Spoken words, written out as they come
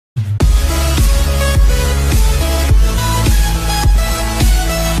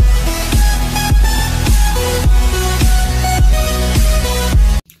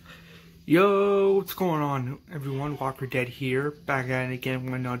What's going on, everyone? Walker Dead here, back at it again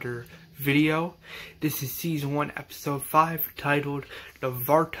with another video. This is Season 1, Episode 5, titled The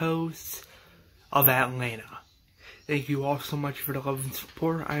Vatos of Atlanta. Thank you all so much for the love and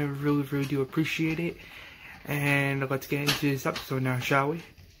support. I really do appreciate it. And let's get into this episode now, shall we?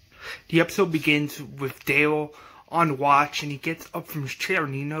 The episode begins with Dale on watch, and he gets up from his chair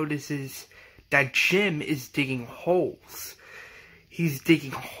and he notices that Jim is digging holes. He's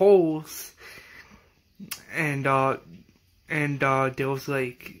digging holes. And Dale's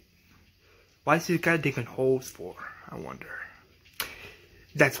like, why is this guy digging holes for? I wonder.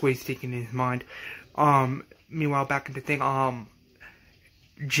 That's what he's thinking in his mind. Meanwhile, back in the thing,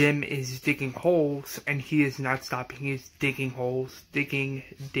 Jim is digging holes, and he is not stopping. He's digging holes, digging,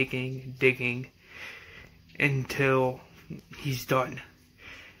 until he's done.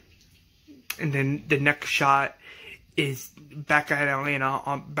 And then the next shot is back at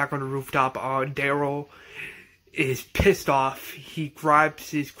Atlanta, back on the rooftop. Daryl is pissed off. He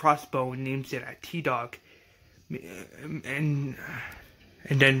grabs his crossbow and names it at T-Dog. And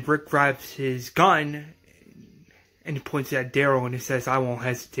then Rick grabs his gun and he points it at Daryl and he says, "I won't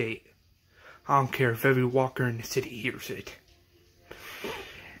hesitate. I don't care if every walker in the city hears it."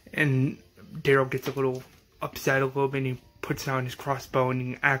 And Daryl gets a little upset a little bit, and he puts down his crossbow and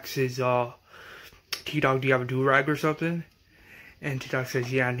he asks his T-Dog, "Do you have a do-rag or something?" And T-Dog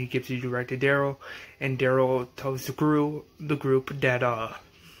says, "Yeah," and he gives the do-rag to Daryl. And Daryl tells the group that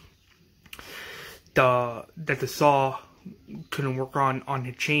the saw couldn't work on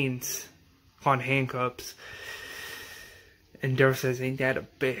the chains, on handcuffs. And Daryl says, "Ain't that a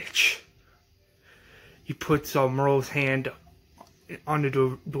bitch?" He puts Merle's hand on the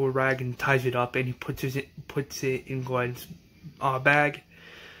do-rag and ties it up, and he puts it in Glenn's bag.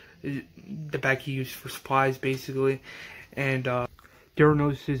 The bag he used for supplies, basically. And Daryl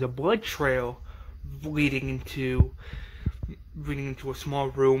notices a blood trail leading into a small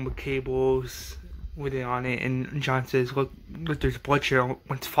room with cables with it on it. And John says, look, there's a blood trail.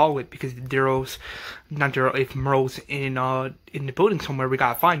 Let's follow it, because if Merle's in the building somewhere, we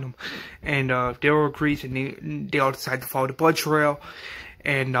gotta find him. And Daryl agrees, and they all decide to follow the blood trail.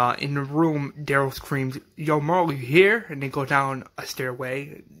 And in the room, Daryl screams, "Yo, Merle, you here?" And they go down a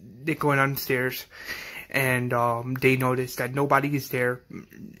stairway. They go downstairs, and they notice that nobody is there.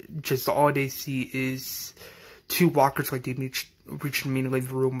 Just all they see is two walkers. Like, they reach immediately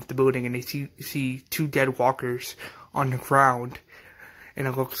the room of the building, and they see two dead walkers on the ground. And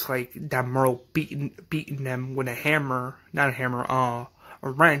it looks like that Merle beating them with a hammer, not a hammer, a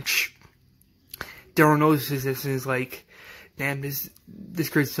wrench. Daryl notices this and is like, "Damn, this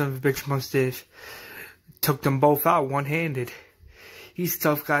great son of a bitch must have took them both out one-handed. He's a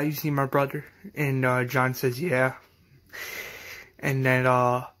tough guy. You see my brother?" And John says, "Yeah." And then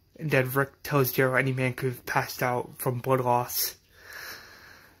Rick tells Daryl any man could have passed out from blood loss.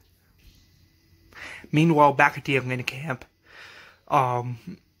 Meanwhile, back at the Atlanta camp,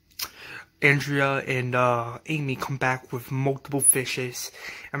 Andrea and Amy come back with multiple fishes,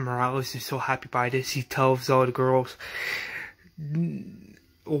 and Morales is so happy by this. He tells all the girls,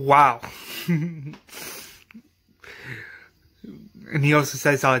 "Wow." And he also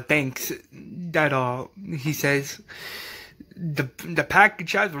says, thanks, that, he says, the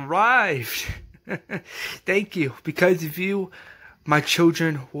package has arrived. "Thank you. Because of you, my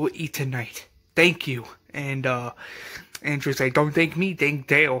children will eat tonight. Thank you." And, Andrew's like, "Don't thank me, thank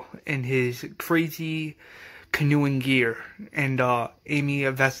Dale and his crazy canoeing gear." And, Amy,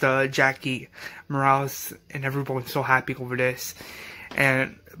 Vesta, Jackie, Morales, and everyone's so happy over this. But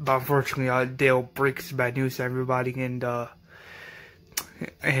unfortunately, Dale breaks bad news to everybody, and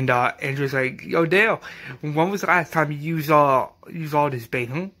Andrew's like, "Yo, Dale, when was the last time you used all this bait,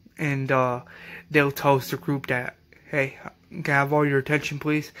 huh?" And Dale tells the group that, "Hey, can I have all your attention,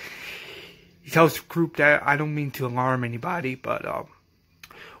 please?" He tells the group that, "I don't mean to alarm anybody, but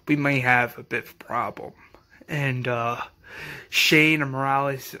we may have a bit of a problem." And Shane and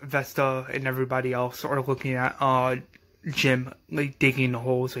Morales, Vesta, and everybody else are looking at Jim, like, digging the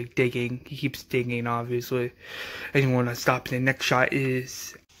holes, like, digging. He keeps digging, obviously. Anyone to stop. The next shot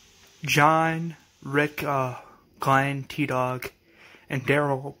is John, Rick, Glenn, T-Dog, and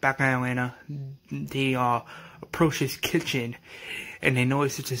Daryl back in Atlanta. They approach his kitchen, and they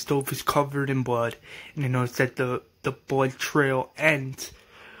notice that the stove is covered in blood, and they notice that the blood trail ends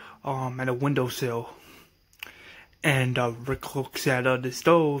at a windowsill. And Rick looks at the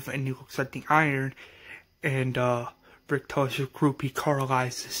stove, and he looks at the iron, and Rick tells the group he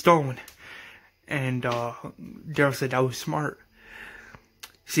cauterized the stone. And Daryl said that was smart.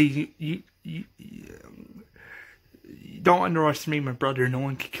 See, you don't underestimate my brother. No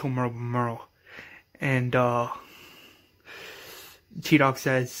one can kill Merle. And T-Dog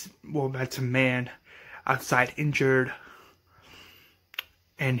says, well, that's a man outside injured,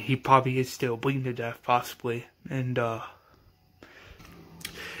 and he probably is still bleeding to death, possibly. And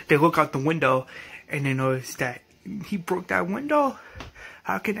they look out the window, and they notice that he broke that window.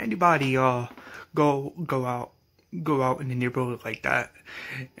 How can anybody go out in the neighborhood like that?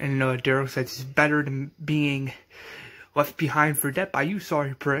 And Daryl says it's better than being left behind for dead by you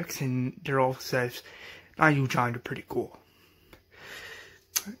sorry pricks. And Daryl says, "Nah, you John, you're pretty cool."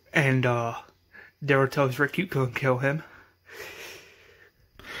 And Daryl tells Rick you couldn't kill him.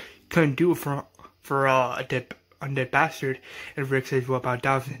 Couldn't do it for a dead undead bastard. And Rick says, "What about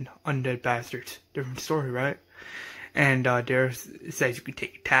 1,000 undead bastards? Different story, right?" And Daryl says you can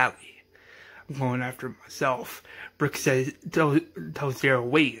take a tally. I'm going after it myself. Rick says, tells Daryl,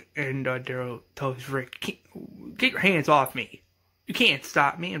 wait. And Daryl tells Rick, get your hands off me. You can't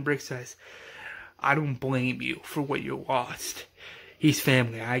stop me. And Rick says, I don't blame you for what you lost. He's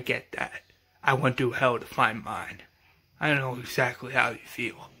family, I get that. I went through hell to find mine. I know exactly how you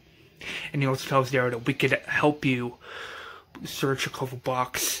feel. And he also tells Daryl that we could help you search a couple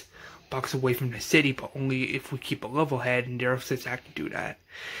blocks away from the city, but only if we keep a level head. And Daryl says I can do that.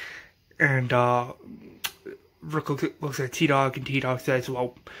 And Rick looks at T-Dog, and T-Dog says,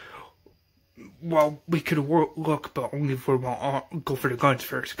 well, we could look, but only if we won't go for the guns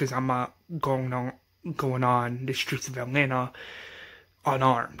first, because I'm not going on the streets of Atlanta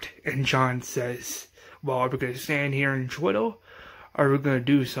unarmed. And John says, well, are we going to stand here and twiddle, or are we going to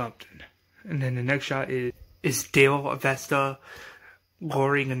do something? And then the next shot is Dale, Avesta,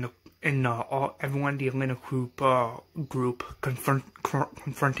 Lori, and everyone in the Atlanta group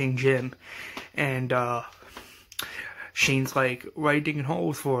confronting Jim. And Shane's like, what are you digging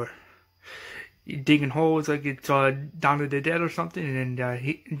holes for? You digging holes like it's Dawn of the Dead or something? And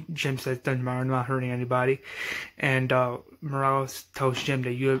Jim says, doesn't matter, I'm not hurting anybody. And Morales tells Jim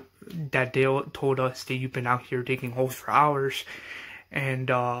that Dale told us that you've been out here digging holes for hours.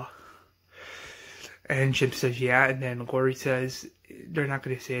 And Jim says, yeah. And then Lori says, they're not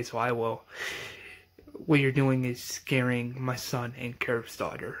going to say it, so I will. What you're doing is scaring my son and Carib's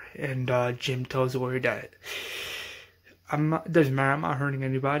daughter. And Jim tells Lori that it doesn't matter, I'm not hurting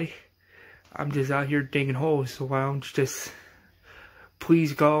anybody. I'm just out here digging holes, so why don't you just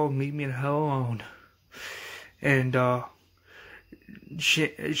please go and leave me the hell alone? And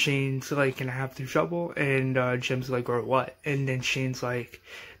Shane's like, can I have the shovel? And Jim's like, or what? And then Shane's like,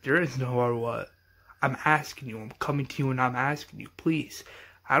 there is no or what. I'm asking you, I'm coming to you and I'm asking you, please.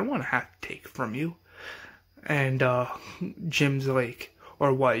 I don't want to have to take it from you. And Jim's like,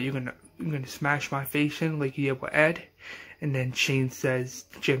 or what, you're gonna smash my face in like you did with Ed? And then Shane says,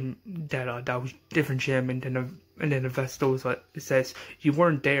 Jim, that was different, Jim. And then Avesta says, you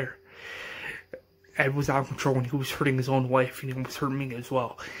weren't there. Ed was out of control and he was hurting his own wife and he was hurting me as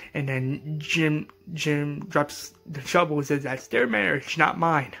well. And then Jim drops the shovel and says, that's their marriage, not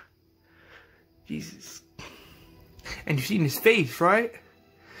mine. Jesus. And you've seen his face, right?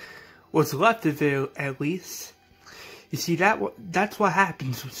 What's left of it, at least. You see, that's what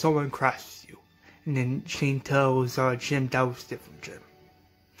happens when someone crosses you. And then Shane tells Jim that was different, Jim.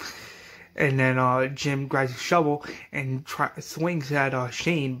 And then Jim grabs a shovel and swings at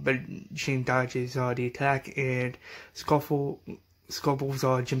Shane, but Shane dodges the attack and scuffles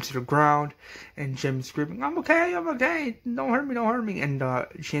Jim to the ground. And Jim's screaming, I'm okay, don't hurt me. And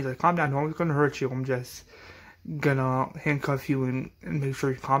Shane's like, calm down, no one's gonna hurt you, I'm just gonna handcuff you and make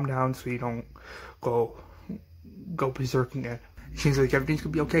sure you calm down so you don't go berserk again. Shane's like, everything's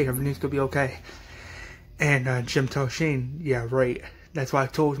gonna be okay. And Jim tells Shane, yeah, right. That's what I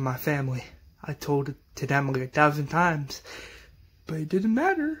told my family. I told it to them like 1,000 times. But it didn't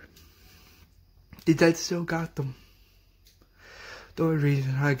matter. The dead still got them. The only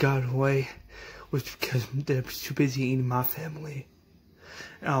reason I got away was because they were too busy eating my family.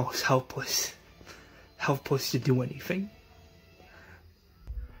 And I was helpless. Helpless to do anything.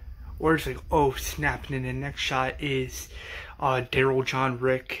 Or it's like, oh snap, and then the next shot is Daryl, John,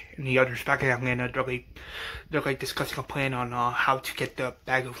 Rick, and the others back in Atlanta. They're like discussing a plan on how to get the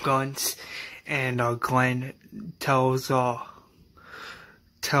bag of guns. And Glenn tells the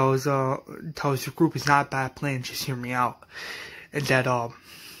group it's not a bad plan, just hear me out. And that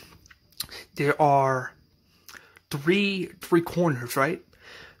there are three corners, right?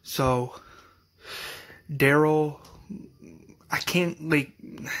 So Daryl, I can't like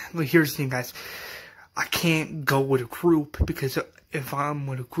here's the thing, guys. I can't go with a group because if I'm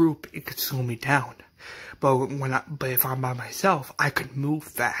with a group, it could slow me down. But if I'm by myself, I could move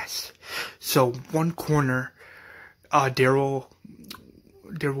fast. So one corner, Daryl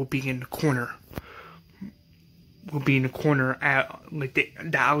will be in the corner will be in the corner at like the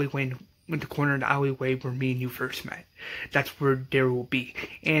alleyway, in the corner of the alleyway where me and you first met. That's where Daryl will be.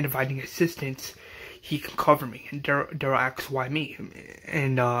 And if I need assistance, he can cover me. And Daryl asks, why me?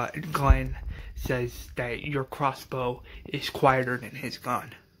 And Glenn says that your crossbow is quieter than his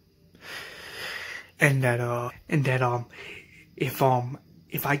gun. And that if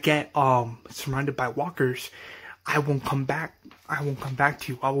I get surrounded by walkers, I won't come back. I won't come back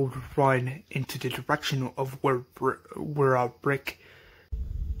to you. I will run into the direction of where Rick,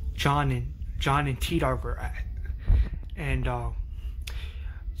 John and T-Dog are at. And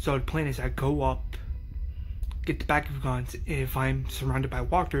so the plan is I go up, get the back of guns. If I'm surrounded by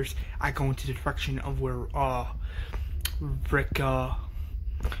walkers, I go into the direction of where Rick,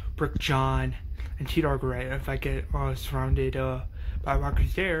 John, and T-Dog are at. If I get surrounded by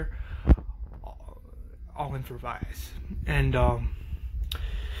walkers there, I'll improvise. And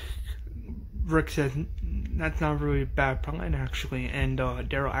Rick says that's not really a bad plan actually. And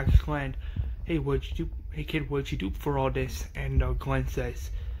Daryl asks Glenn, "Hey, what'd you do? Hey kid, what'd you do for all this?" And Glenn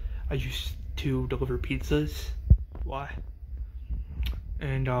says, "I used to deliver pizzas." Why?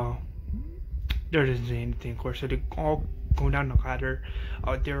 And Daryl doesn't say anything, of course. So they all go down the ladder.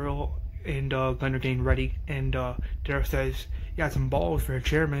 Daryl and Glenn are getting ready, and Daryl says, "You got some balls for a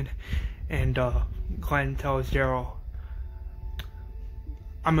chairman." And Glenn tells Daryl,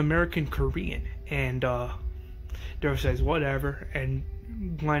 "I'm American Korean." And Daryl says, "Whatever." And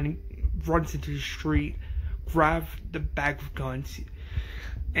Glenn runs into the street, grabs the bag of guns,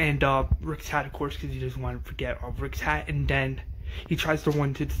 and Rick's hat, of course, because he doesn't want to forget Rick's hat. And then he tries to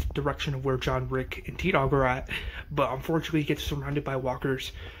run to the direction of where John, Rick, and T-Dog are at, but unfortunately he gets surrounded by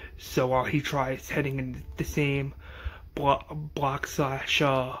walkers. So he tries heading in the same block slash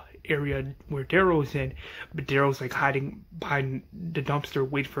area where Daryl's in, but Daryl's like hiding behind the dumpster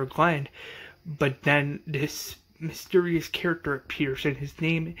waiting for Glenn. But then this mysterious character appears, and his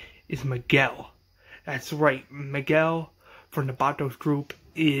name is Miguel. That's right, Miguel from the Vatos group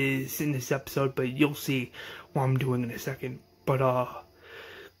is in this episode, but you'll see what I'm doing in a second. But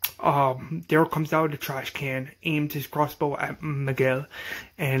Daryl comes out of the trash can, aims his crossbow at Miguel,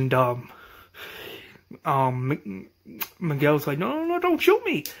 and Miguel's like, no, don't shoot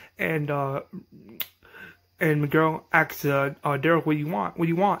me. And Miguel asks Daryl, what do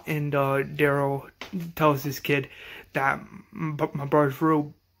you want? And Daryl tells this kid that my brother's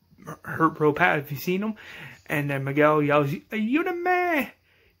hurt real bad. Have you seen him? And then Miguel yells, "Are you the man? Are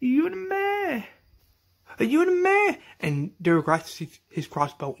you the man? Are you the man?" And Daryl grabs his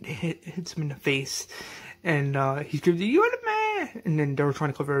crossbow and hits him in the face. And he screams, "Are you the man?" And then Daryl's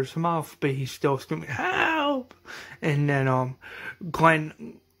trying to cover his mouth, but he's still screaming, "Help!" And then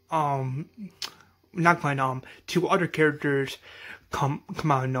Glenn, not Glenn, two other characters come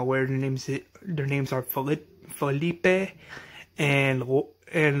out of nowhere. Their names are Felipe and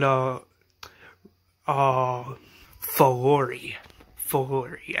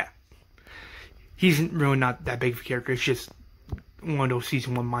Filori, yeah. He's really not that big of a character. It's just one of those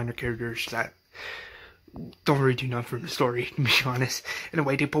season 1 minor characters that don't really do nothing for the story, to be honest.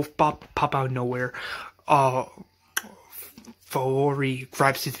 Anyway, they both pop out of nowhere. Filori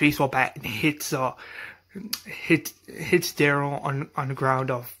grabs his baseball bat and hits Daryl on the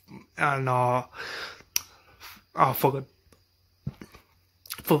ground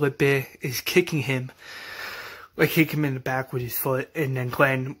Felipe is kicking him in the back with his foot, and then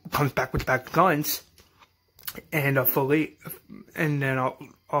Glenn comes back with the bag of guns, and Filori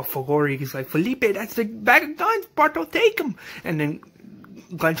is like, "Felipe, that's the bag of guns, Barto, take him." And then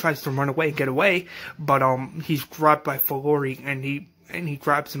Glenn tries to run away and get away, but he's grabbed by Filori, and he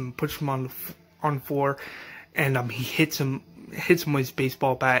grabs him and puts him on the floor, and he hits him with his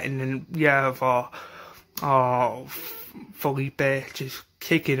baseball bat, and then you have Felipe just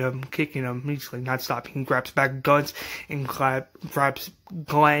kicking him. He's like not stopping. He grabs back of guns and grabs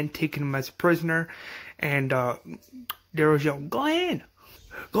Glenn, taking him as a prisoner. And Daryl's yelling, Glenn,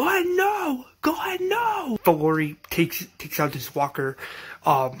 no! Filori takes out this walker,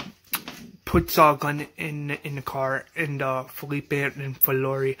 puts Glenn in the car, and Felipe and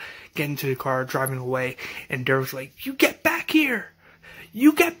Filori get into the car, driving away. And Daryl's like, "You get back here!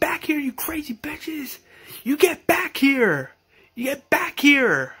 You crazy bitches! You get back here!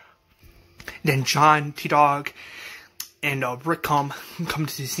 Then John, T-Dog, and Rick come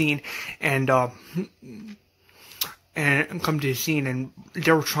to the scene, and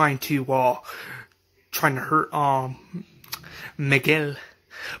they were trying to hurt Miguel,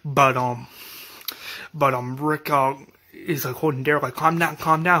 but Rick is like holding Daryl like, calm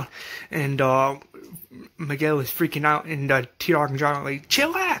down, and Miguel is freaking out, and T-Dog and John are like,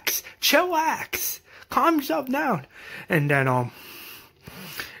 chillax, calm yourself down. And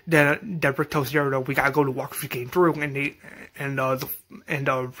then Rick tells Daryl, we gotta go to Walker's came through, and Rick,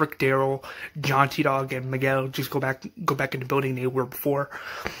 Daryl, John, T-Dog, and Miguel just go back in the building they were before.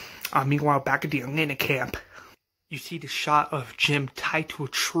 Meanwhile, back at the Atlanta camp, you see the shot of Jim tied to a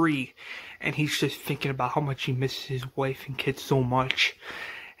tree, and he's just thinking about how much he misses his wife and kids so much,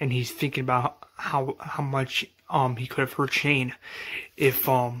 and he's thinking about how much he could have hurt Shane if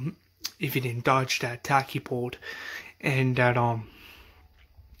he didn't dodge that attack he pulled, and that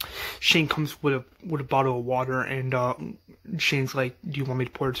Shane comes with a bottle of water, and Shane's like, do you want me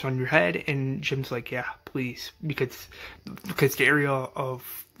to pour this on your head? And Jim's like, yeah, please, because the area of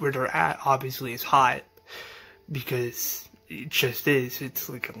where they're at obviously is hot, because it just is. It's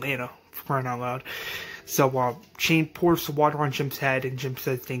like Atlanta, for crying out loud. So Shane pours the water on Jim's head, and Jim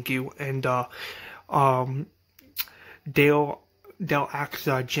says thank you. And Dale asks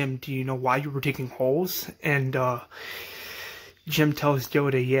Jim, do you know why you were digging holes? And Jim tells Dale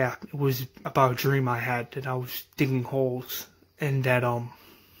that, yeah, it was about a dream I had, that I was digging holes. And that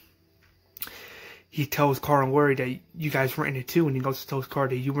he tells Carl and Worry that you guys were in it too, and he goes to tell Carl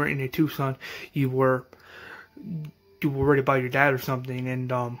that you were in it too, son. You were worried about your dad or something.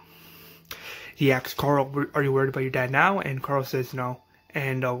 And he asks Carl, are you worried about your dad now? And Carl says no.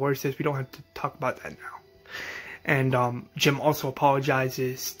 And Worry says, we don't have to talk about that now. And Jim also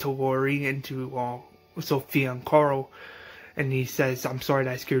apologizes to Worry and to Sophia and Carl, and he says, I'm sorry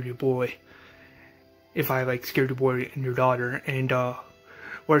that I scared your boy, if I scared your boy and your daughter. And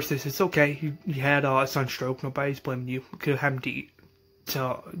Worry says, it's okay, you had a sunstroke, nobody's blaming you, it could happen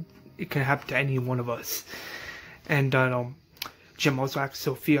to any one of us. And Jim also asks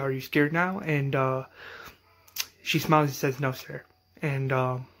Sophia, are you scared now? And she smiles and says, no, sir. And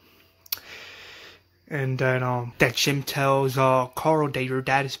then that Jim tells Carl that your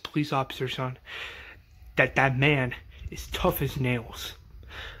dad is a police officer, son. That man is tough as nails.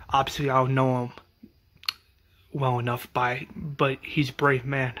 Obviously, I don't know him well enough, but he's a brave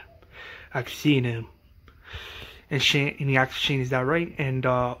man. I've seen him. And he asks Shane, is that right? And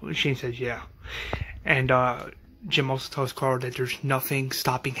Shane says, yeah. And Jim also tells Carl that there's nothing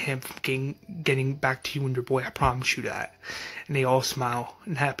stopping him from getting back to you and your boy. I promise you that. And they all smile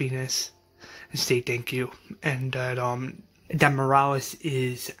in happiness and say thank you. And that Morales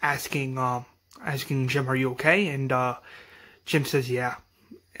is asking Jim, are you okay? And Jim says, yeah.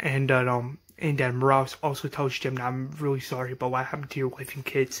 And then Morales also tells Jim that I'm really sorry about what happened to your wife and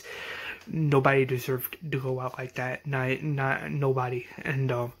kids. Nobody deserved to go out like that. Not nobody.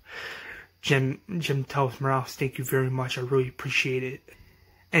 And Jim tells Morales, thank you very much. I really appreciate it.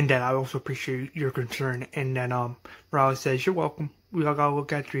 And that I also appreciate your concern. And then Morales says, you're welcome. We all gotta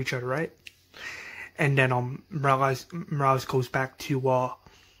look after each other, right? And then Morales goes back to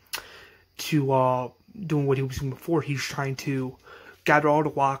doing what he was doing before. He's trying to gather all the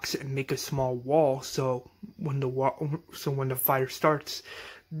rocks and make a small wall, so when the fire starts,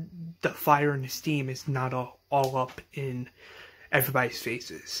 the fire and the steam is not all up in everybody's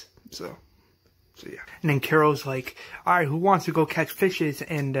faces. So yeah. And then Carol's like, all right, who wants to go catch fishes?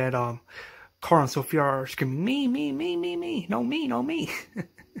 And that Carl and Sophia are screaming, me, no me.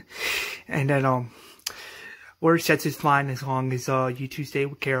 And then Worry sets his mind as long as you two stay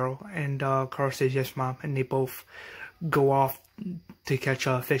with Carol. And Carl says, yes, Mom. And they both go off to catch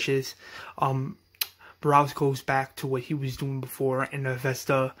fishes. Morales goes back to what he was doing before. And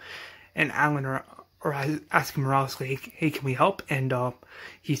Vesta and Alan are asking Morales, like, hey, can we help? And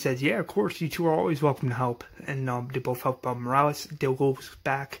he says, yeah, of course. You two are always welcome to help. And they both help Morales. Dale goes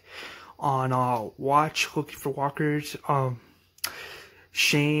back on watch, looking for walkers.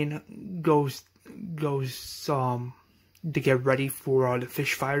 Shane goes to get ready for the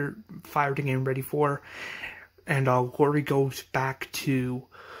fish fire to get ready for, and Lori goes back to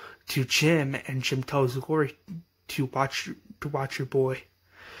Jim, and Jim tells Lori to watch your boy.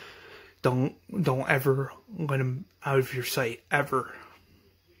 Don't ever let him out of your sight, ever.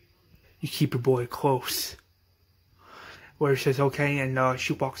 You keep your boy close. Lori says okay, and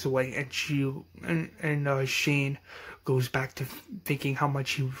she walks away, and Shane goes back to thinking how much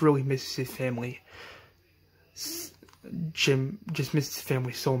he really misses his family. Jim just misses his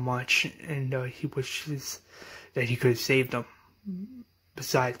family so much, and he wishes that he could have saved them.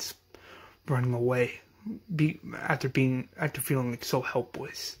 Besides running away, after feeling like so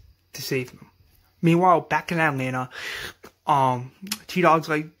helpless to save them. Meanwhile, back in Atlanta, T-Dog's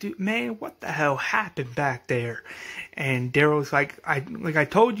like, dude, man, what the hell happened back there? And Daryl's like I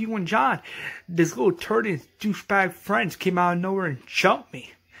told you and John, this little turd and his douchebag friends came out of nowhere and jumped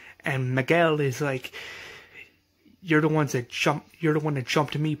me. And Miguel is like, you're the one that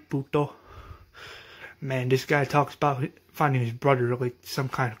jumped me, puto. Man, this guy talks about finding his brother like some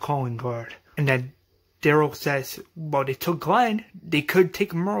kind of calling card. And then Daryl says, well, they took Glenn. They could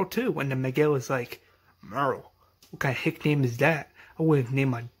take Merle too. And then Miguel is like, Merle? What kind of hick name is that? I would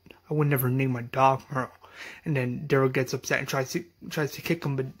never name my dog Merle. And then Daryl gets upset and tries to kick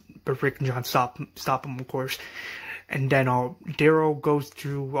him, but Rick and John stop him, of course. And then Daryl goes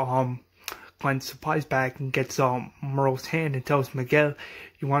through Glenn's supplies bag and gets Merle's hand and tells Miguel,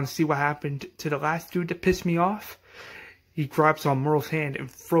 you want to see what happened to the last dude that pissed me off? He grabs on Merle's hand and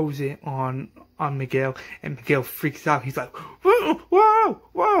throws it on Miguel, and Miguel freaks out. He's like, whoa,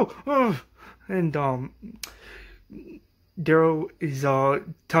 whoa, whoa. And Daryl is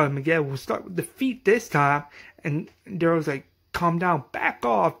telling Miguel, we'll start with the feet this time. And Daryl's like, calm down, back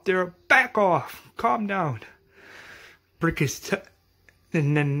off, Daryl, back off, calm down.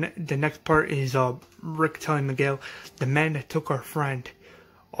 And then the next part is Rick telling Miguel, the man that took our friend,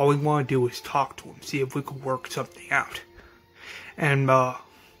 all we want to do is talk to him, see if we could work something out. And the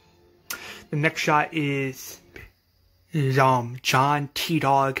next shot is John,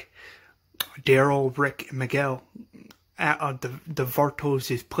 T-Dog, Daryl, Rick, and Miguel at the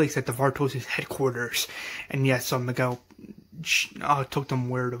Vatos' place, at the Vatos' headquarters. And yes, Miguel took them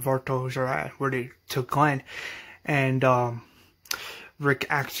where the Vatos are at, where they took Glenn. And Rick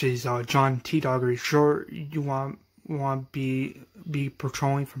asks John, T-Dog, are you sure you want to be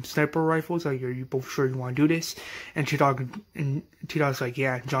patrolling from sniper rifles? Like, are you both sure you want to do this? And T-Dog's like,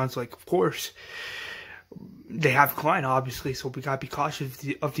 yeah. And John's like, of course. They have Glenn, obviously, so we gotta be cautious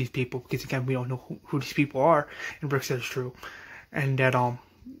of these people, because again, we don't know who these people are. And Rick says it's true. And that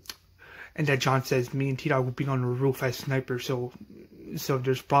John says, me and T-Dog will be on the roof as snipers, so if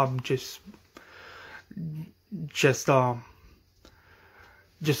there's a problem, just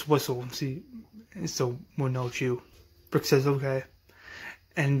whistle and see, so we'll know it's you. Rick says okay.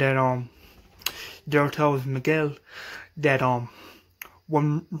 And then Daryl tells Miguel that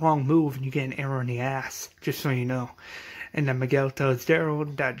one wrong move and you get an arrow in the ass, just so you know. And then Miguel tells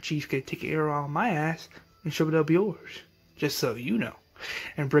Daryl that G's gonna take an arrow out of my ass and shove it up yours, just so you know.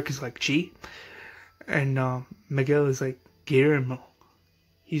 And Rick is like, G? And Miguel is like, Guillermo.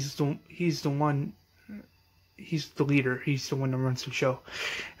 He's the one. He's the leader. He's the one that runs the show.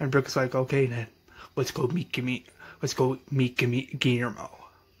 And Rick's like, okay then, let's go meet Guillermo.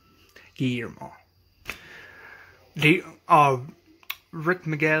 Rick,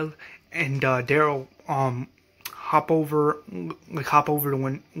 Miguel, and Daryl hop over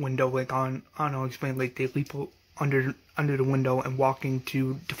the window, like I'll explain, like they leap under the window and walk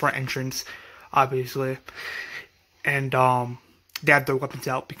into the front entrance, obviously. And they have their weapons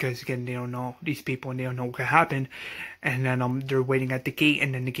out because, again, they don't know these people and they don't know what happened. And then they're waiting at the gate,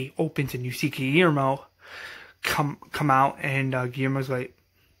 and then the gate opens and you see Guillermo come out, and Guillermo's like,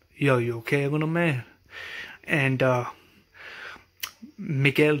 yo, you okay, little man? And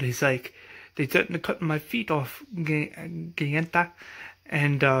Miguel is like, they threatened to cut my feet off, Gianta.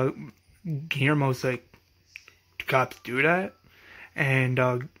 And Guillermo's like, the cops do that?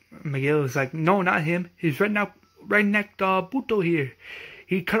 And Miguel is like, no, not him. His redneck Buto here.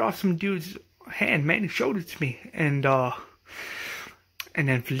 He cut off some dude's hand, man. He showed it to me. And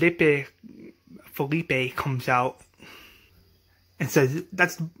then Felipe comes out and says,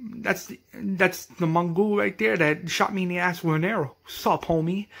 that's the Mongol right there that shot me in the ass with an arrow. Sup,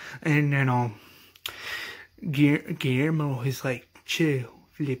 homie? And then Guillermo is like, chill,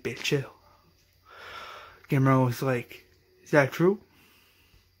 Felipe, chill. Guillermo is like, is that true?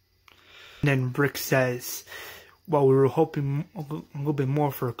 And then Rick says, well, we were hoping a little bit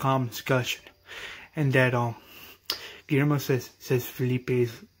more for a calm discussion. And that Guillermo says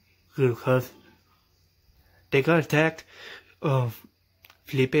Felipe's little cousin. They got attacked.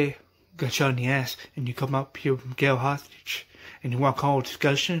 Felipe got shot in the ass, and you come up here with Miguel hostage, and you want to call a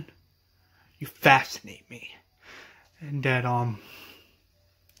discussion? You fascinate me. And that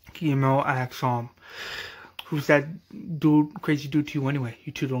Guillermo asks who's that dude, crazy dude to you anyway?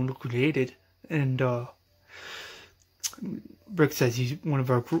 You two don't look related. And Rick says he's one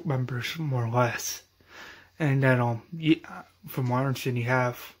of our group members, more or less. And then from what I understand, you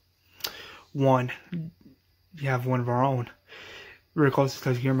have one of our own. Rick also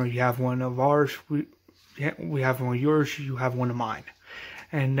tells Guillermo, you have one of ours, we have one of yours, you have one of mine.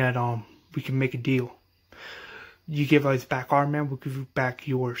 And that we can make a deal. You give us back our man, we'll give you back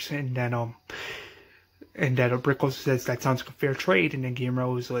yours. And then Rick also says that sounds like a fair trade. And then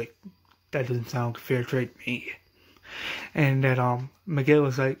Guillermo is like, that doesn't sound like a fair trade to me. And that Miguel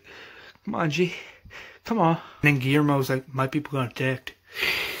is like, come on, G, come on. And then Guillermo's like, my people got attacked.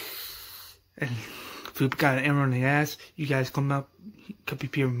 And Felipe got an arrow in the ass. You guys come up, could be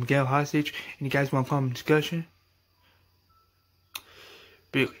Pierre Miguel hostage, and you guys want to come in discussion?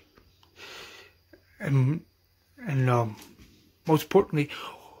 Really? And most importantly,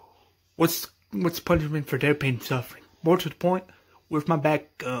 what's punishment for their pain and suffering? More to the point, where's my bag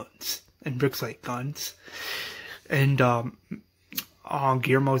of guns? And Rick's like, guns? And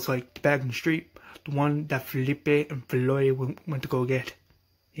Guillermo's like, the bag in the street, the one that Felipe and Felipe went to go get.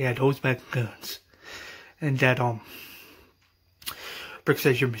 Yeah, those bag of guns. And that Rick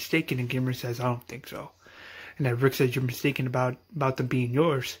says you're mistaken, and Guillermo says I don't think so. And then Rick says you're mistaken about them being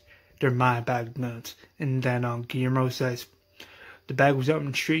yours. They're my bag of guns. And then Guillermo says the bag was out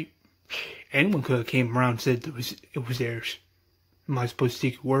in the street. Anyone could have came around and said it was theirs. Am I supposed to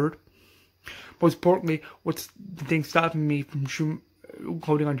take a word? Most importantly, what's the thing stopping me from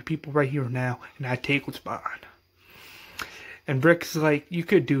holding on to people right here and now? And I take what's mine. And Rick's like, you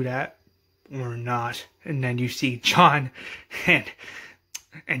could do that or not. And then you see John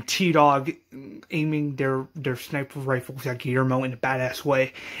and T-Dog aiming their sniper rifles at Guillermo in a badass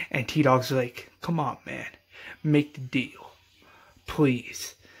way. And T-Dog's like, come on, man. Make the deal.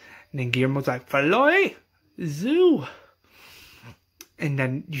 Please. And then Guillermo's like, Faloy! Zoo! And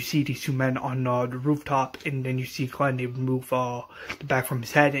then you see these two men on the rooftop. And then you see Glenn, they remove the back from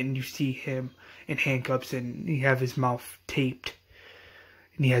his head. And you see him in handcuffs. And he have his mouth taped.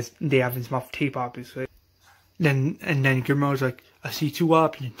 And they have his mouth taped, obviously. And then Guillermo's like, I see two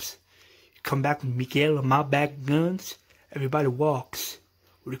options. You come back with Miguel and my bag of guns, everybody walks.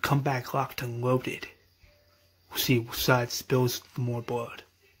 Or you come back locked and loaded. We'll see which side spills more blood.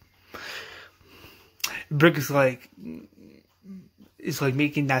 Brick is like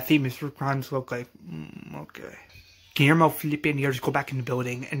making that famous crimes look like, okay. Guillermo, Felipe, and the others go back in the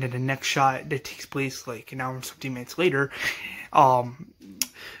building, and then the next shot that takes place like an hour and 15 minutes later,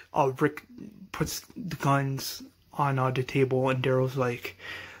 Rick puts the guns on the table, and Daryl's like,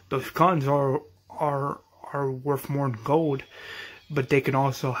 those guns are worth more than gold, but they can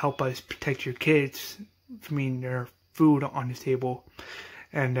also help us protect your kids from eating their food on the table,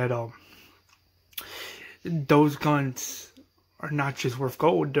 and that those guns are not just worth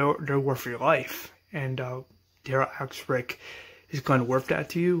gold, they're worth your life. And Daryl asks Rick, is gun worth that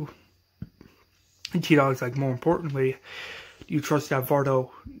to you? And T-Dog's like, more importantly, do you trust that Vato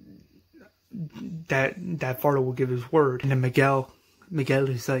will give his word? And then Miguel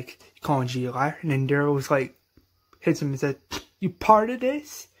is like, you calling G a liar? And then Daryl was like, hits him and said, you part of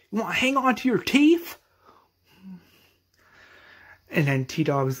this? You want to hang on to your teeth? And then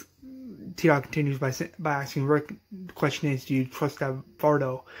T-Dog continues by asking Rick, the question is, do you trust that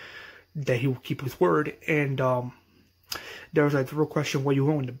Vato that he will keep his word? And there was like the real question, what are you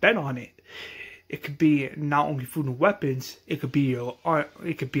willing to bet on it? It could be not only food and weapons, it could be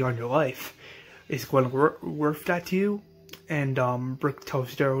on your life. Is it going to worth that to you? And Rick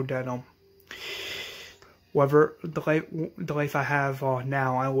tells Daryl that whatever the life I have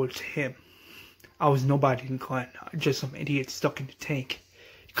now, I owe it to him. I was nobody in Glen, just some idiot stuck in the tank.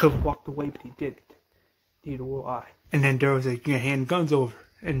 He could have walked away, but he didn't. Neither will I. And then Daryl's like, you're gonna hand guns over.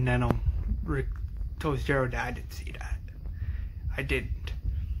 And then Rick tells Daryl that I didn't see that. I didn't.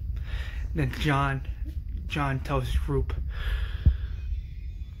 And then John tells his group,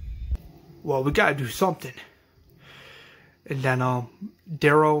 well, we gotta do something. And then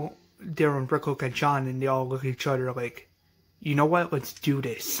Daryl and Rick look at John, and they all look at each other like, you know what, let's do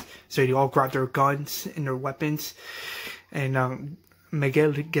this. So they all grab their guns and their weapons, and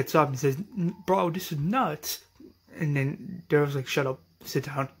Miguel gets up and says, bro, this is nuts. And then Daryl's like, shut up, sit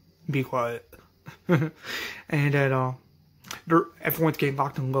down, be quiet. And then everyone's getting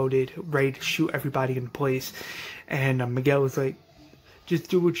locked and loaded, ready to shoot everybody in place. And Miguel was like,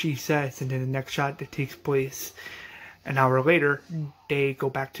 just do what she says. And then the next shot that takes place an hour later, they go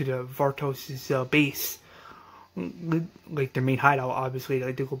back to the Vatos' base, like their main hideout, obviously.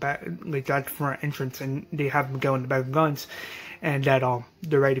 Like they go back, like that's the front entrance, and they have Miguel in the back of guns, and that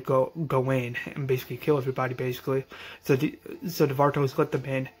they're ready to go in and basically kill everybody, basically. So the Vatos let them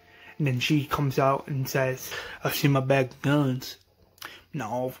in, and then she comes out and says, "I've seen my bag of guns. Not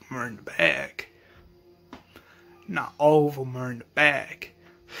all of them are in the bag. Not all of them are in the bag."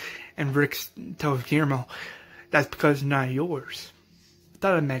 And Rick tells Guillermo, "That's because they're not yours. I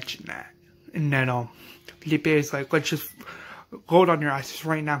thought I mentioned that." And then Felipe is like, let's just load on your ISIS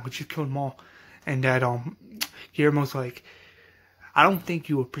right now, let's just kill them all. And that Guillermo's like, I don't think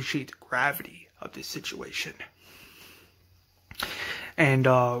you appreciate the gravity of this situation. And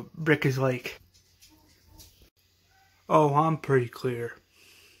Rick is like, oh, I'm pretty clear.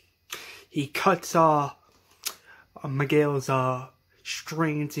 He cuts Miguel's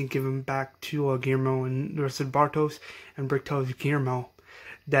strains and give them back to Guillermo and the rest of the Vatos. And Rick tells Guillermo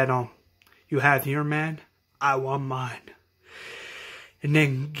that you have your man, I want mine. And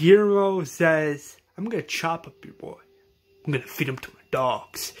then Guillermo says, I'm gonna chop up your boy. I'm gonna feed him to my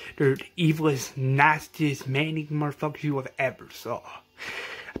dogs. They're the evilest, nastiest, man-eating motherfuckers you have ever saw.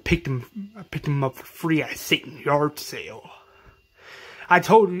 I picked him up for free at Satan's yard sale. I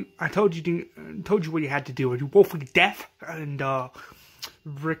told you what you had to do. Are you woefully deaf? And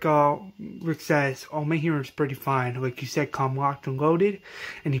Rick says, "Oh, my hearing's pretty fine. Like you said, come locked and loaded."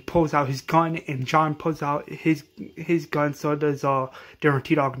 And he pulls out his gun, and John pulls out his gun. So does Darren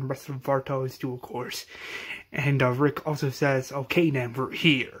T-Dog and the rest of the Vatos do, of course. And Rick also says, "Okay, then we're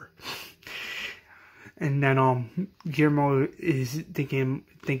here." And then Guillermo is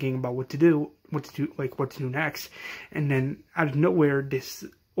thinking about what to do next. And then out of nowhere, this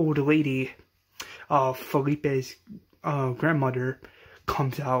old lady, Felipe's grandmother,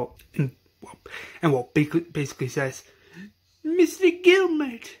 comes out and basically says, "Mr.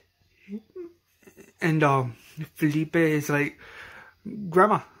 Gilbert." And Felipe is like,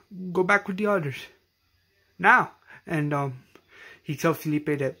 "Grandma, go back with the others now." And he tells Felipe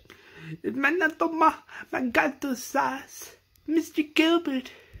that, my gato says, Mr.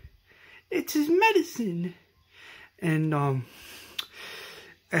 Gilbert, it's his medicine. And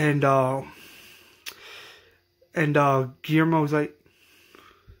Guillermo's like,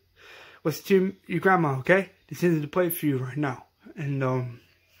 "Let's do your grandma, okay? This isn't the place for you right now." And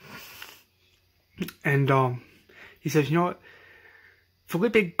he says, "You know what?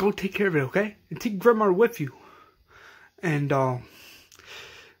 Felipe, go take care of it, okay? And take grandma with you." And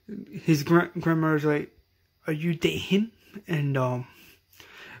his grandma's like, "Are you dating?" And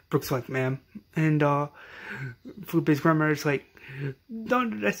Brooke's like, "Ma'am." And Felipe's grandma's like,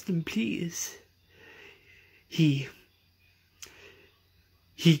 "Don't arrest him, please. He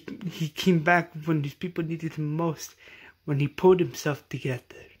came back when these people needed him most. When he pulled himself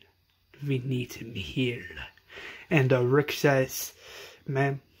together. We need him here." And Rick says,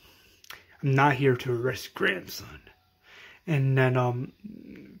 "Ma'am, I'm not here to arrest grandson." And then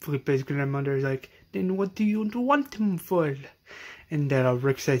Felipe's grandmother is like, "Then what do you want him for?" And then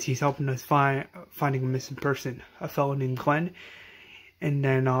Rick says he's helping us finding a missing person, a fellow named Glenn. And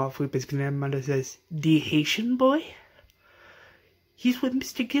then Felipe's grandmother says, "The Haitian boy? He's with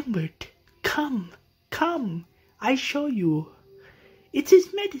Mr. Gilbert. Come, I show you. It's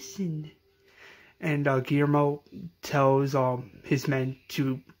his medicine." And Guillermo tells his men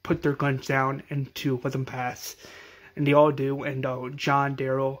to put their guns down and to let them pass. And they all do. And John,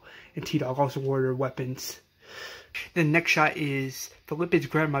 Daryl, and T-Dog also order weapons. The next shot is Felipe's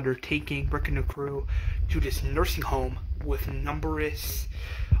grandmother taking Rick and the crew to this nursing home with numerous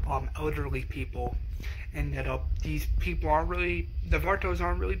elderly people. And that these people the Vatos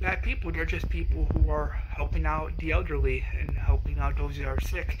aren't really bad people. They're just people who are helping out the elderly and helping out those that are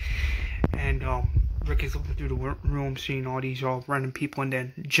sick. And Rick is looking through the room, seeing all these random people. And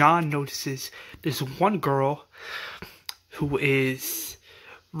then John notices this one girl who is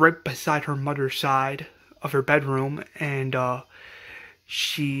right beside her mother's side of her bedroom, and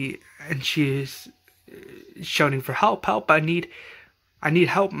she is shouting for help. I need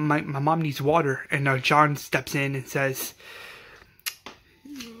help. My mom needs water. And John steps in and says,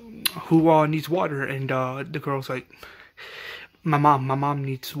 "Who needs water?" And the girl's like, My mom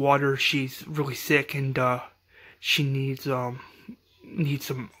needs water. She's really sick, and she needs some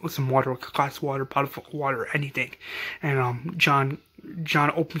water, like a glass of water, bottle of water, anything." And John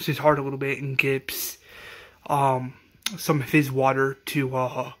opens his heart a little bit and gives some of his water to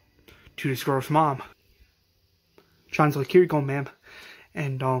this girl's mom. John's like, "Here you go, ma'am."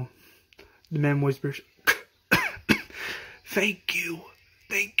 And the man whispers, Thank you.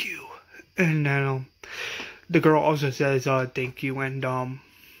 And then the girl also says, "Thank you." And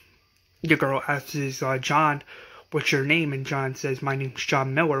the girl asks John, "What's your name?" And John says, "My name's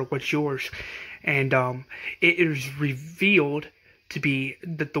John Miller. What's yours?" And it is revealed to be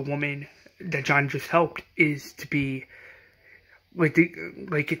that the woman that John just helped is to be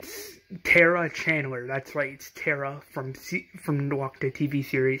it's Tara Chambler. That's right, it's Tara from the Walking Dead TV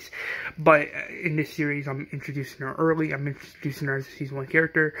series. But in this series, I'm introducing her early. I'm introducing her as a season 1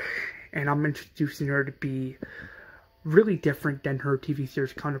 character, and I'm introducing her to be really different than her TV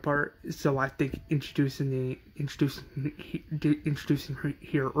series counterpart. So I think introducing her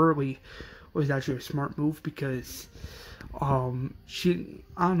here early was actually a smart move, because she,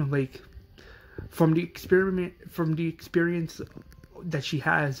 I don't know, like, from the experience that she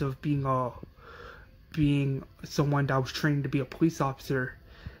has of being someone that was trained to be a police officer,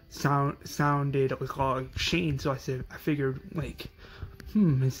 sounded like Shane. So I figured, like,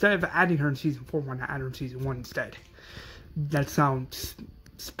 instead of adding her in season 4, why not add her in season 1 instead? That sounds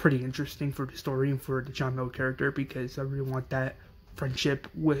pretty interesting for the story and for the John Miller character, because I really want that friendship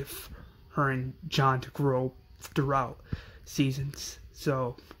with her and John to grow throughout seasons.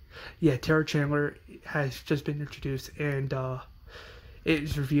 So, yeah, Tara Chambler has just been introduced, and it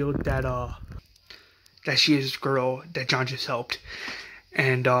is revealed that she is a girl that John just helped.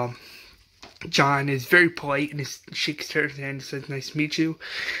 And John is very polite and shakes Tara's hand and says, "Nice to meet you."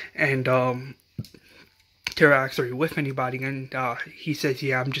 And Tara asks, "Are you with anybody?" And he says,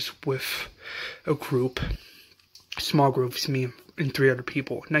 "Yeah, I'm just with a group, a small group. It's me and 3 other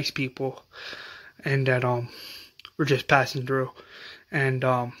people, nice people, and that we're just passing through." And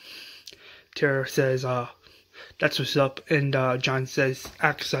Tara says, "That's what's up." And John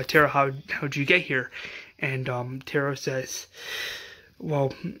asks Tara, how'd you get here? And Tara says,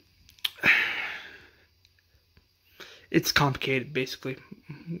 "Well, it's complicated, basically.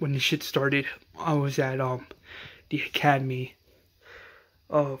 When the shit started, I was at the academy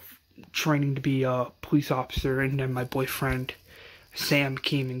of training to be a police officer, and then my boyfriend Sam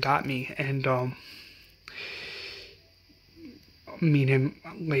came and got me, and me and him,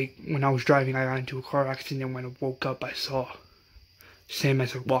 like, when I was driving, I got into a car accident, and when I woke up, I saw Sam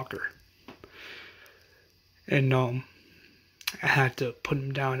as a walker. And I had to put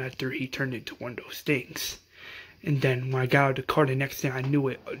him down after he turned into one of those things. And then when I got out of the car, the next thing I knew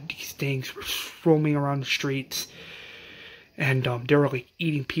it, these things were roaming around the streets, and they were like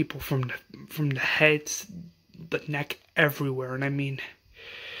eating people from the heads, the neck, everywhere. And I mean,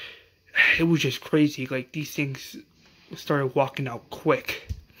 it was just crazy. Like, these things started walking out quick.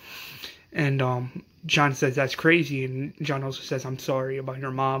 And John says that's crazy, and John also says, "I'm sorry about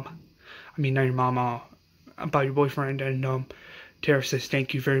your mom. I mean, not your mom, about your boyfriend." And Tara says,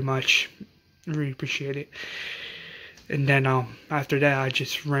 "Thank you very much. I really appreciate it." And then after that, I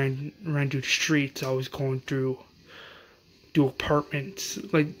just ran through the streets. I was going through apartments,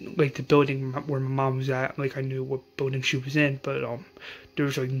 like the building where my mom was at. Like, I knew what building she was in, but there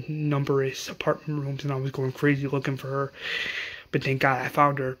was like numerous apartment rooms, and I was going crazy looking for her. But thank God I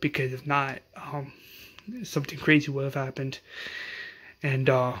found her, because if not, something crazy would have happened. And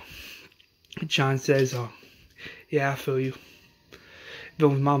John says, "Yeah, I feel you. If it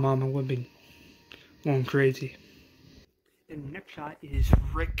was my mom, I would have been going crazy." And the next shot is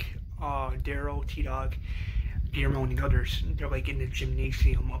Rick, Daryl, T-Dog, Guillermo, and the others. They're like in the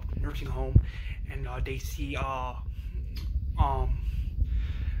gymnasium of the nursing home, and they see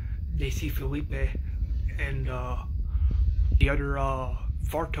Felipe and the other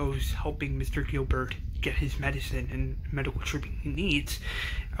Vatos helping Mr. Gilbert get his medicine and medical treatment he needs.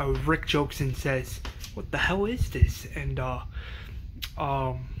 Rick jokes and says, "What the hell is this?" And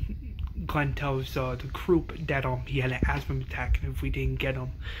Glenn tells the group that he had an asthma attack, and if we didn't get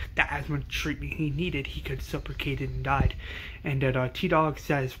him the asthma treatment he needed, he could suffocate and died. And that T-Dog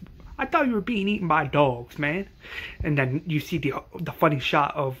says, "I thought you were being eaten by dogs, man." And then you see the funny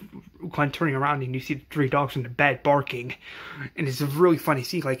shot of Glenn turning around, and you see the 3 dogs in the bed barking, and it's a really funny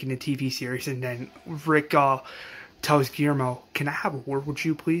scene, like in the TV series. And then Rick tells Guillermo, "Can I have a word with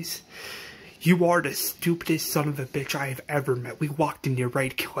you, please? You are the stupidest son of a bitch I have ever met. We walked in here ready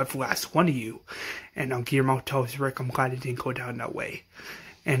to kill every last one of you." And Guillermo tells Rick, "I'm glad it didn't go down that way."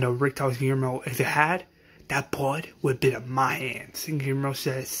 And Rick tells Guillermo, "If it had, that blood would have been on my hands." And Guillermo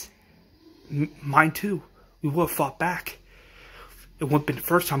says, "Mine too. We would have fought back. It wouldn't have been the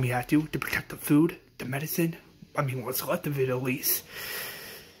first time we had to protect the food, the medicine. I mean, what's left of it, at least.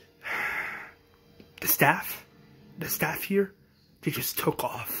 The staff here, they just took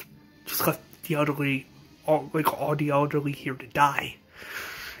off. Just left the elderly, all the elderly here to die."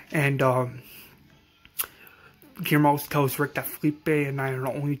 And Guillermo tells Rick that Felipe and I are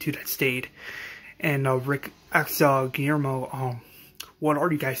the only 2 that stayed. And Rick asks Guillermo, "What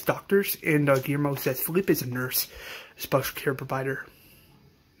are you guys, doctors?" And Guillermo says, "Felipe is a nurse, a special care provider.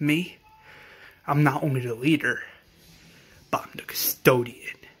 Me? I'm not only the leader, but I'm the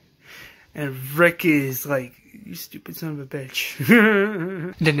custodian." And Rick is like, "You stupid son of a bitch."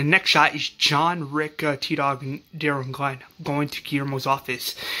 Then the next shot is John, Rick, T-Dog, and Daryl and Glenn going to Guillermo's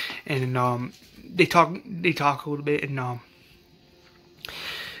office. And they talk a little bit, and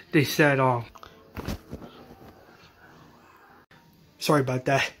they said, sorry about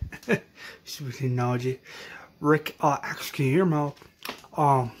that. Stupid analogy. Rick asks Guillermo,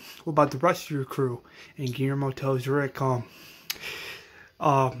 "What about the rest of your crew?" And Guillermo tells Rick, "The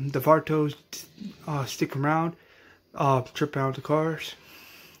Vatos stick around, trip out the cars,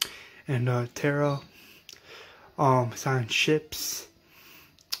 and Tara assign ships,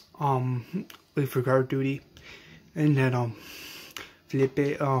 leave for guard duty, and then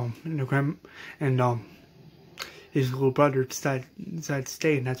Felipe, and the and his little brother decided to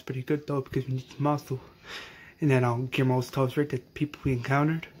stay, and that's pretty good though because we need some muscle. And then Guillermo tells Rick that people we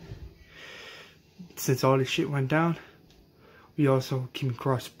encountered, since all this shit went down, we also came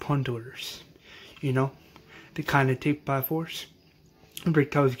across plunderers, you know, they kind of take by force. And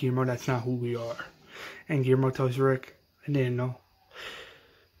Rick tells Guillermo that's not who we are, and Guillermo tells Rick, I didn't know.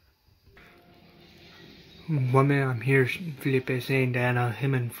 One minute I'm here, Felipe is saying that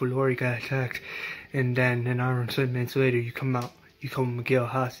him and Fulori got attacked, and then an hour and 7 minutes later you come Miguel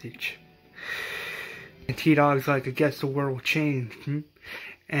hostage. And T-Dog's like, I guess the world will change,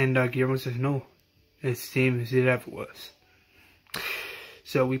 And Guillermo says, no, it's the same as it ever was.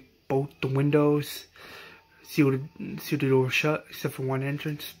 So we bolt the windows, seal the door shut, except for one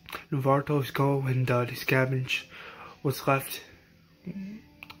entrance. The Vatos go, and the scavenge what's left,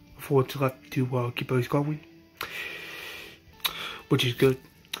 for what's left to keep us going. Which is good.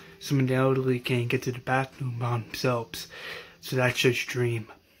 Some of the elderly can't get to the bathroom by themselves, so that's just a dream.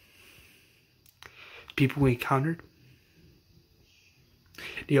 People we encountered,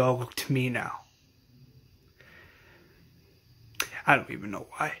 they all look to me now. I don't even know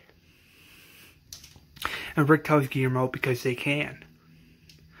why. And Rick tells Guillermo because they can.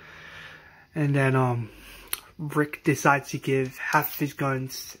 And then Rick decides to give half of his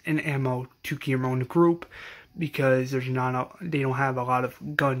guns and ammo to Guillermo in the group because they don't have a lot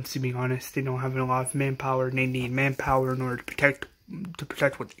of guns, to be honest. They don't have a lot of manpower, and they need manpower in order to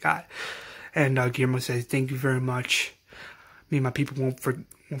protect what they got. And Guillermo says, "Thank you very much. Me and my people won't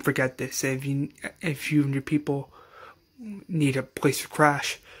forget this. And if you and your people need a place to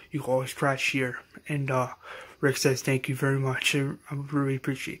crash, you can always crash here." And Rick says, "Thank you very much. I really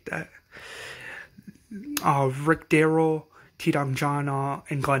appreciate that." Rick, Daryl, T-Dog, John,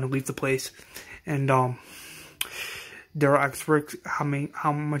 and Glenn leave the place, and Daryl asks Rick how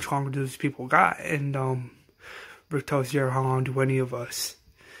much longer do those people got, and Rick tells Daryl, "How long do any of us?"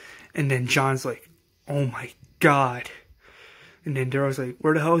 And then John's like, "Oh my god." And then Daryl's like,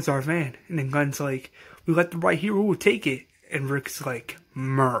 "Where the hell is our van?" And then Glenn's like, "We left it right here, who will take it?" And Rick's like,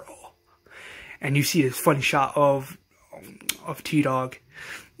 "Merle." And you see this funny shot of T-Dog.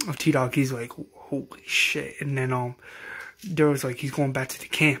 He's like, "Holy shit." And then Daryl's like, he's going back to the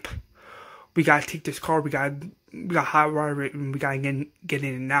camp. We gotta take this car, we got hot wire it, and we gotta get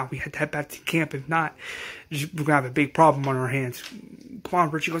in it now. We had to head back to camp. If not, we're gonna have a big problem on our hands. Come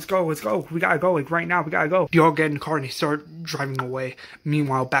on, Richie, let's go. We gotta go, like right now, we gotta go. They all get in the car and they start driving away.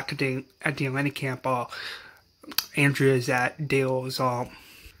 Meanwhile, back at the Atlanta camp, Andrea's at Dale's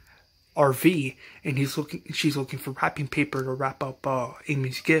RV, and she's looking for wrapping paper to wrap up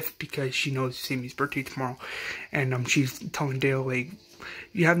Amy's gift because she knows it's Amy's birthday tomorrow. And she's telling Dale, like,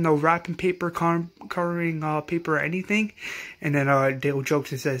 "You have no wrapping paper, coloring paper, or anything?" And then Dale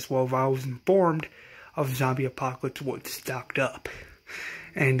jokes and says, "Well, if I was informed of zombie apocalypse, what's stocked up?"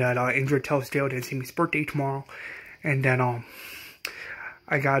 And Andrea tells Dale that it's Amy's birthday tomorrow, and then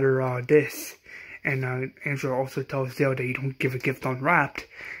I got her this. And Andrea also tells Dale that you don't give a gift unwrapped.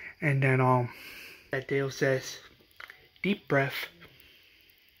 And then that Dale says, "Deep breath.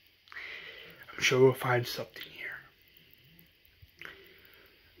 I'm sure we'll find something here.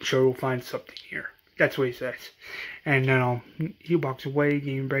 I'm sure we'll find something here." That's what he says. And then he walks away,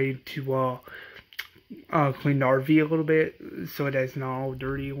 getting ready to clean the RV a little bit so that it's not all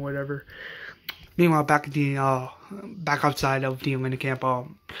dirty or whatever. Meanwhile, back outside of the Atlanta camp,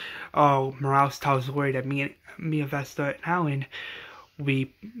 Morales tells Lori that me, Vesta, and Alan,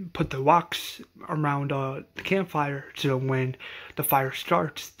 we put the rocks around the campfire so when the fire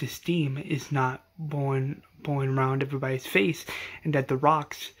starts, the steam is not blowing around everybody's face, and that the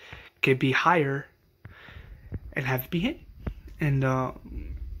rocks could be higher and have it be hit. And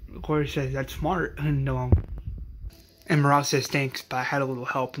Lori says that's smart, and Morales says thanks, but I had a little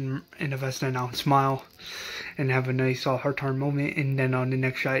help, and Vesta and Alan smile and have a nice heart-to-heart moment. And then the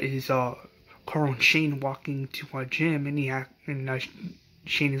next shot is Carl and Shane walking to a gym, and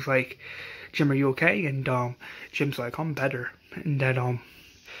Shane is like, "Jim, are you okay?" And Jim's like, "I'm better." And that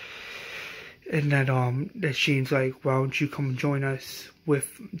Shane's like, "Why don't you come and join us for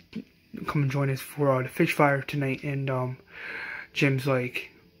the fish fire tonight?" And Jim's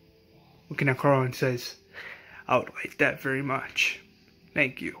like, looking at Carl and says, "I would like that very much.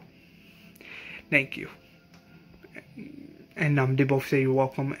 Thank you. Thank you." And they both say you're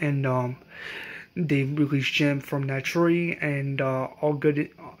welcome. And they release Jim from that tree, and all good.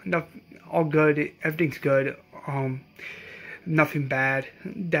 Everything's good. Nothing bad.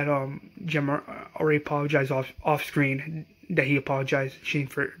 That Jim already apologized off screen. That he apologized to Shane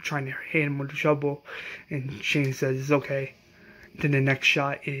for trying to hit him with a shovel, and Shane says it's okay. Then the next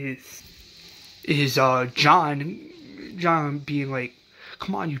shot is John being like,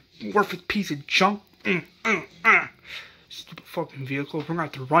 "Come on, you worthless piece of junk. Stupid fucking vehicle. We're gonna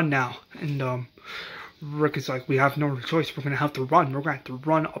have to run now." And Rick is like, "We have no choice. We're gonna have to run. We're gonna have to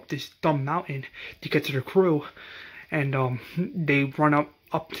run up this dumb mountain to get to the crew." And they run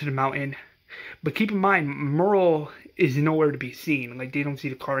up to the mountain. But keep in mind, Merle is nowhere to be seen. Like, they don't see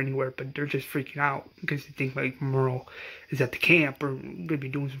the car anywhere, but they're just freaking out because they think, like, Merle is at the camp or gonna be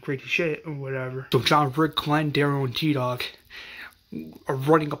doing some crazy shit or whatever. So John, Rick, Glenn, Daryl, and T-Dog are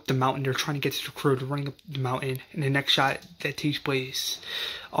running up the mountain. They're trying to get to the crew. They're running up the mountain. And the next shot that takes place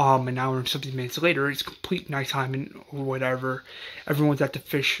an hour and something minutes later, it's complete nighttime or whatever. Everyone's at the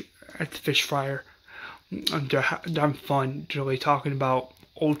fish fryer. They're having fun. They're like talking about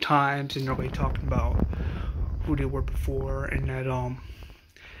old times, and they're like talking about who they were before, and that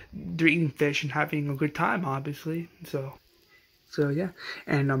they're eating fish and having a good time, obviously. So yeah.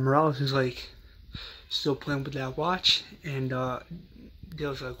 And Morales is like still playing with that watch, and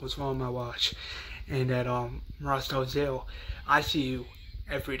Dale's like, "What's wrong with my watch?" And that Morales tells Dale, "I see you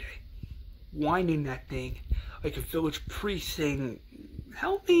every day, winding that thing like a village priest saying,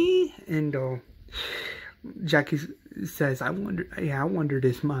 'Help me.'" And Jackie says, I wonder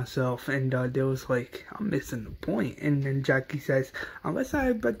this myself. And Dale's like, "I'm missing the point." And then Jackie says, "Unless I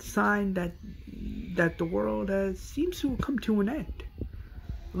read the sign that the world seems to have come to an end.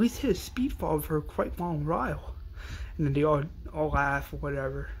 At least hit a speed fall for a quite long while." And then they all laugh or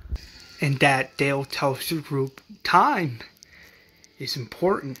whatever. And that Dale tells the group, time is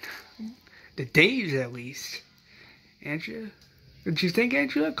important. The days, at least. Angela? Don't you think,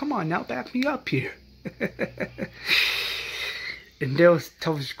 Angela? Come on, now back me up here. And Dale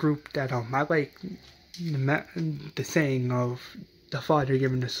tells the group that I like the saying of the father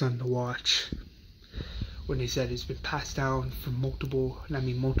giving the son the watch, when he said it's been passed down for multiple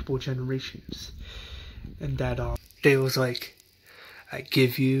generations. And that Dale was like, "I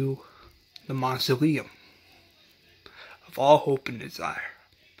give you the mausoleum of all hope and desire.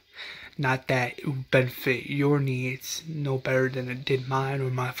 Not that it would benefit your needs no better than it did mine or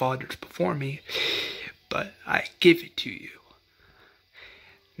my father's before me, but I give it to you.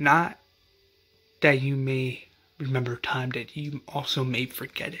 Not that you may remember time, that you also may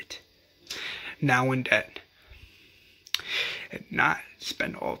forget it, now and then, and not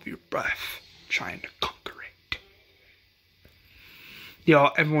spend all of your breath trying to conquer it."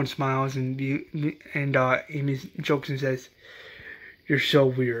 Everyone smiles, and Amy jokes and says, "You're so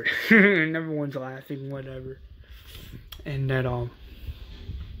weird." And everyone's laughing, whatever. And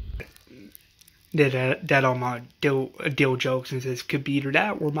Dale jokes and says, "Could be either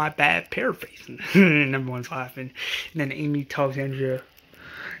that or my bad paraphrasing." And everyone's laughing. And then Amy tells Andrea,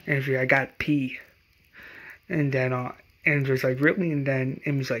 "I got pee." And then Andrea's like, "Really?" And then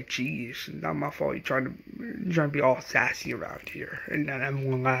Amy's like, "Geez, not my fault. You're trying to be all sassy around here." And then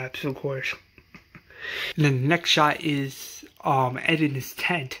everyone laughs, of course. And then the next shot is Ed in his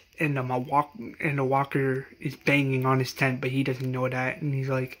tent, and the walker is banging on his tent, but he doesn't know that. And he's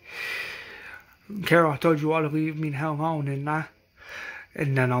like, "Carol, I told you all to leave me the hell alone," and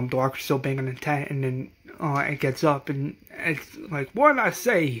then the walker's still banging on the tent, and then it gets up, and it's like, "What did I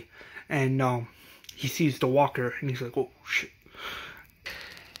say?" And he sees the walker, and he's like, "Oh shit."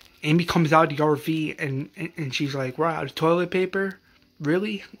 Amy comes out of the RV, and she's like, "We're out of toilet paper?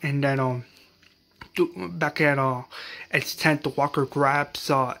 Really?" And then back at Ed's tent, the walker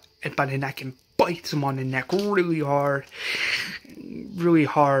grabs Ed by the neck and bites him on the neck really hard,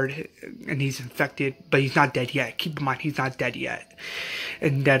 and he's infected, but he's not dead yet. Keep in mind, he's not dead yet.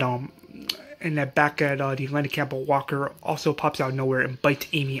 And that back at the Atlanta Camp, a walker also pops out of nowhere and bites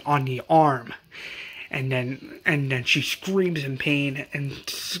Amy on the arm. And then she screams in pain and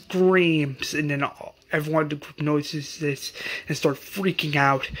screams, and then everyone in the group notices this and start freaking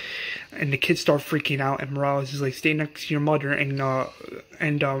out, and the kids start freaking out, and Morales is like, "Stay next to your mother," and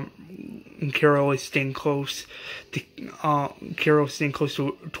Carol is staying close to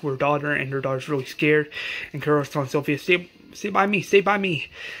her daughter, and her daughter's really scared, and Carol's telling Sophia, stay by me,"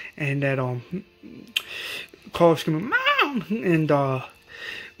 and that Carl's screaming, "Mom!" and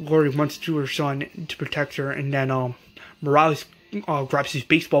Lori runs to her son to protect her, and then Morales grabs his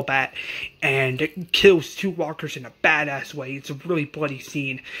baseball bat and kills two walkers in a badass way. It's a really bloody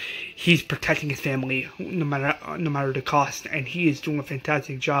scene. He's protecting his family no matter the cost, and he is doing a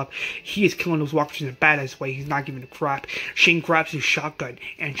fantastic job. He is killing those walkers in a badass way. He's not giving a crap. Shane grabs his shotgun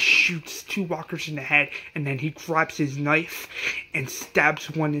and shoots two walkers in the head, and then he grabs his knife and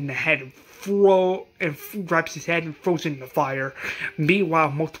stabs one in the head and grabs his head and throws it in the fire.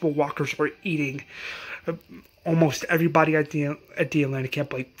 Meanwhile, multiple walkers are eating almost everybody at the Atlanta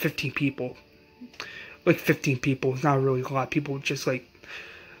camp, like 15 people. Like 15 people. It's not really a lot of people, just like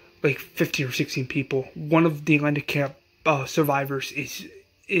 15 or 16 people. One of the Atlanta camp survivors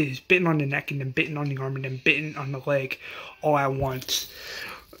is bitten on the neck, and then bitten on the arm, and then bitten on the leg all at once.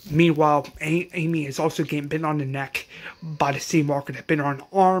 Meanwhile, Amy is also getting bitten on the neck by the same walker that bit her on the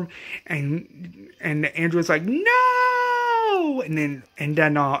arm, and Andrew's like, no! And then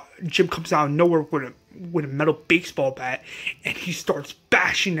Jim comes out of nowhere with a metal baseball bat, and he starts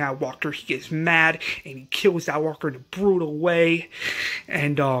bashing that walker. He gets mad, and he kills that walker in a brutal way.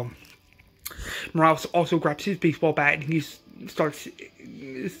 And Morales also grabs his baseball bat, and he starts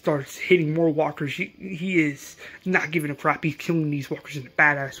hitting more walkers. He is not giving a crap. He's killing these walkers in a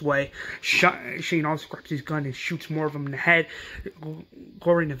badass way. Shane also grabs his gun and shoots more of them in the head.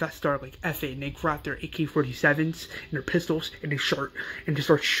 Glory and the Vest are like, F it, and they grab their AK-47s and their pistols, and they start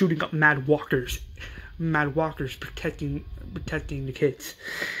shooting up mad walkers protecting the kids.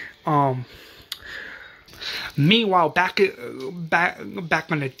 Meanwhile, back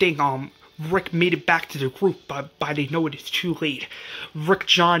on the thing, Rick made it back to the group, but by they know it is too late. Rick,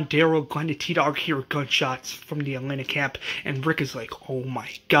 John, Daryl, Glenn, and T-Dog hear gunshots from the Atlanta camp, and Rick is like, oh my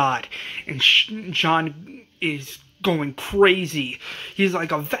god. And John is going crazy. He's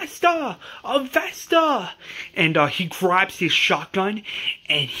like, a Vesta! And he grabs his shotgun,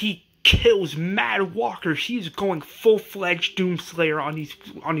 and he kills mad walkers. He's going full-fledged Doomslayer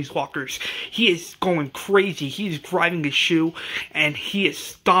on these walkers. He is going crazy. He's driving his shoe, and he is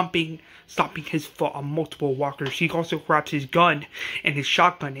stomping his foot on multiple walkers. He also grabs his gun and his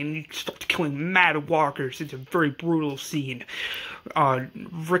shotgun, and he starts killing mad walkers. It's a very brutal scene.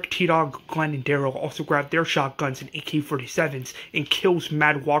 Rick, T-Dog, Glenn, and Daryl also grab their shotguns and AK-47s and kills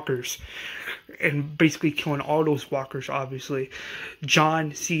mad walkers, and basically killing all those walkers, obviously.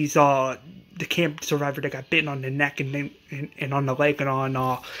 John sees the camp survivor that got bitten on the neck and on the leg and on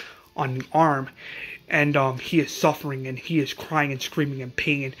the arm, and he is suffering, and he is crying and screaming in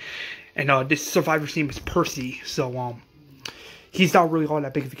pain. And this survivor's name is Percy, so he's not really all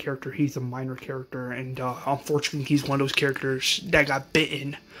that big of a character. He's a minor character, and unfortunately he's one of those characters that got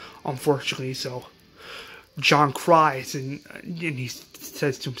bitten, unfortunately. So John cries, and he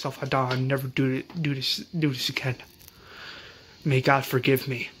says to himself, I'll never do this again. May God forgive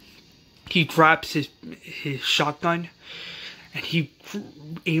me. He grabs his shotgun, and he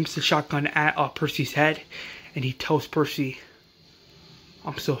aims the shotgun at Percy's head, and he tells Percy,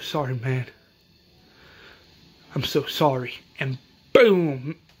 I'm so sorry, man. I'm so sorry. And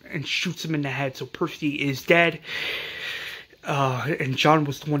boom! And shoots him in the head. So Percy is dead. And John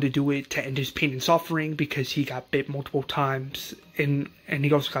was the one to do it to end his pain and suffering, because he got bit multiple times. And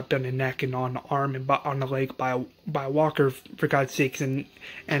he also got bit on the neck and on the arm and on the leg by a walker, for God's sakes. And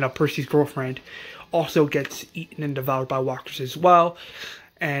Percy's girlfriend also gets eaten and devoured by walkers as well.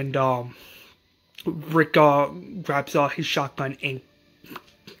 And Rick grabs his shotgun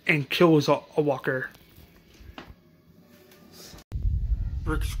and kills a walker.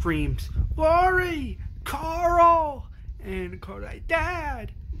 Rick screams, Lori! Carl! And Carl's like,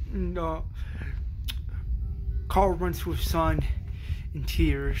 Dad! And Carl runs to his son in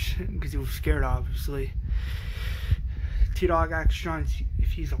tears, because he was scared, obviously. T-Dog asks John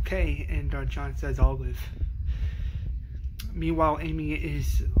if he's okay, and John says, I'll live. Meanwhile, Amy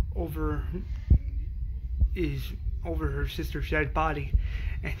is over her sister's dead body,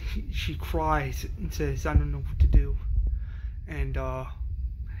 and she cries and says, I don't know what to do. And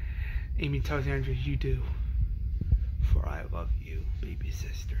Amy tells Andrew, you do, for I love you, baby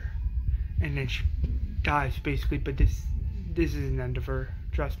sister. And then she dies, basically, but this is an end of her.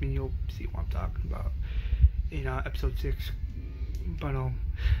 Trust me, you'll see what I'm talking about in episode 6. But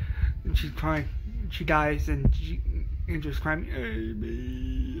she's crying, she dies, and Andrew's crying,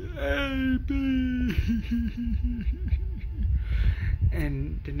 Amy, Amy.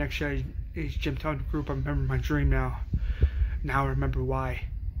 And the next shot is Jim telling the group, I remember my dream now. Now I remember why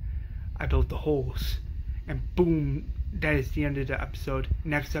I built the holes. And boom, that is the end of the episode.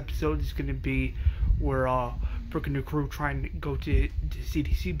 Next episode is going to be where Brooke and the crew trying to go to the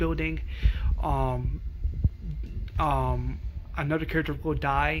CDC building. Another character will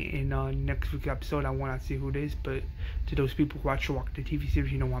die in next week's episode. I will not see who it is, but to those people who watch the Walking Dead TV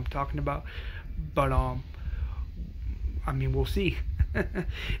series, you know what I'm talking about. But I mean, we'll see.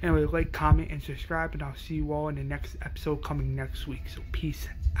 Anyway, like, comment, and subscribe, and I'll see you all in the next episode coming next week. So peace